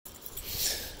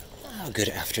Well, good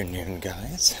afternoon,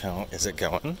 guys. How is it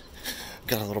going?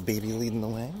 Got a little baby leading the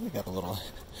way. We got a little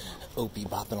Opie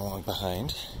bopping along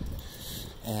behind.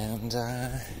 And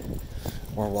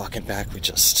we're walking back. We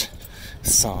just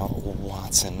saw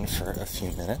Watson for a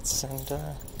few minutes, and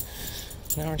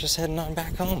now we're just heading on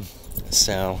back home.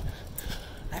 So,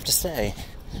 I have to say,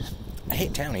 I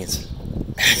hate Townies.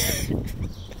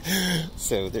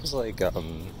 So there's like,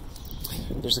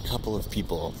 there's a couple of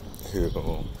people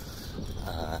who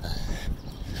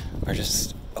are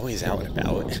just always out and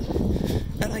about.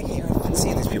 And like, you know, I've been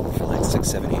seeing these people for like 6,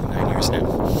 7, 8, 9 years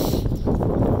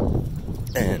now.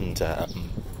 And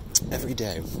every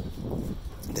day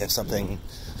they have something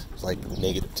like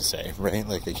negative to say, right?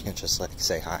 Like they can't just like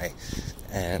say hi.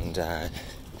 And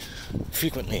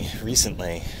frequently,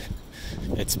 recently,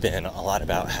 it's been a lot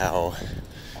about how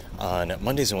on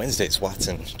Mondays and Wednesdays,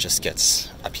 Watson just gets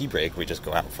a pee break. We just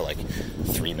go out for like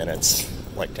 3 minutes,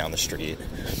 like down the street.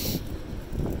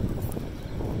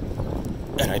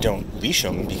 And I don't leash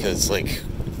him because, like,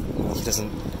 he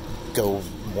doesn't go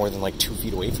more than like 2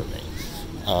 feet away from me.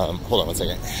 Hold on 1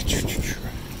 second.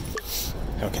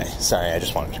 Okay, sorry, I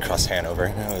just wanted to cross Hanover.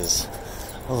 I was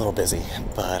a little busy.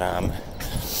 But,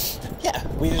 yeah,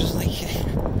 we just like...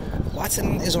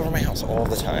 Watson is over my house all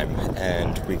the time,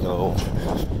 and we go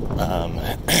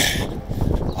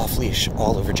off-leash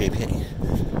all over JP.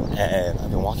 And I've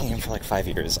been walking him for like 5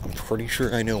 years. I'm pretty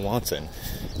sure I know Watson.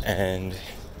 And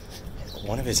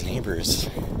one of his neighbors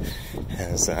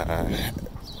has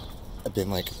been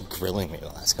like grilling me the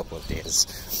last couple of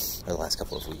days, or the last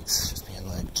couple of weeks, just being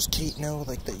like, "Does Kate know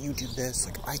like that you do this?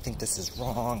 Like, I think this is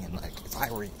wrong, and like if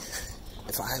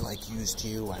I like used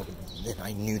you, and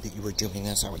I knew that you were doing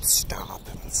this, I would stop."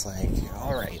 And it's like,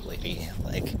 all right, lady,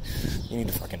 like, you need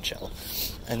to fucking chill.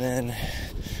 And then,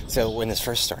 so when this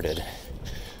first started,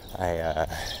 I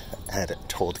had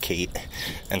told Kate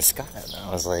and Scott, and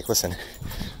I was like, listen,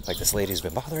 like, this lady's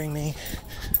been bothering me,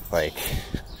 like,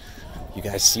 you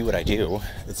guys see what I do.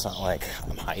 It's not like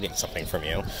I'm hiding something from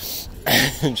you.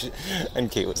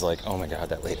 And Kate was like, oh my god,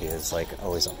 that lady is like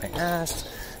always on my ass.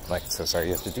 I'm like, so sorry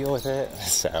you have to deal with it.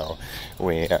 So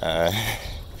we had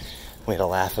a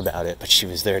laugh about it, but she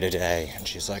was there today, and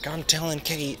she's like, I'm telling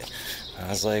Kate. I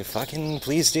was like, fucking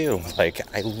please do. Like,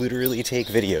 I literally take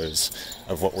videos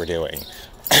of what we're doing.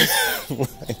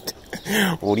 Like,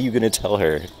 what are you gonna tell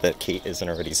her that Kate isn't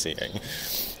already seeing?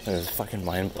 It's fucking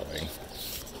mind-blowing.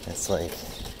 It's like,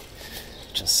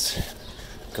 just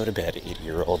go to bed,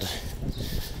 80-year-old.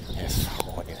 If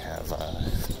what you have,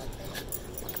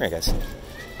 come here, guys.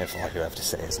 If all you have to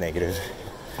say is negative.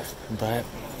 But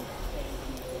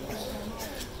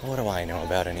what do I know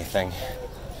about anything?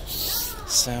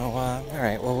 So,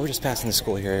 alright, well, we're just passing the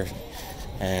school here,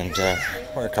 and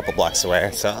we're a couple blocks away,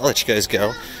 so I'll let you guys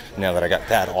go now that I got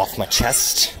that off my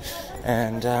chest,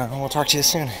 and we'll talk to you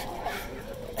soon.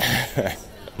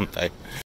 Bye.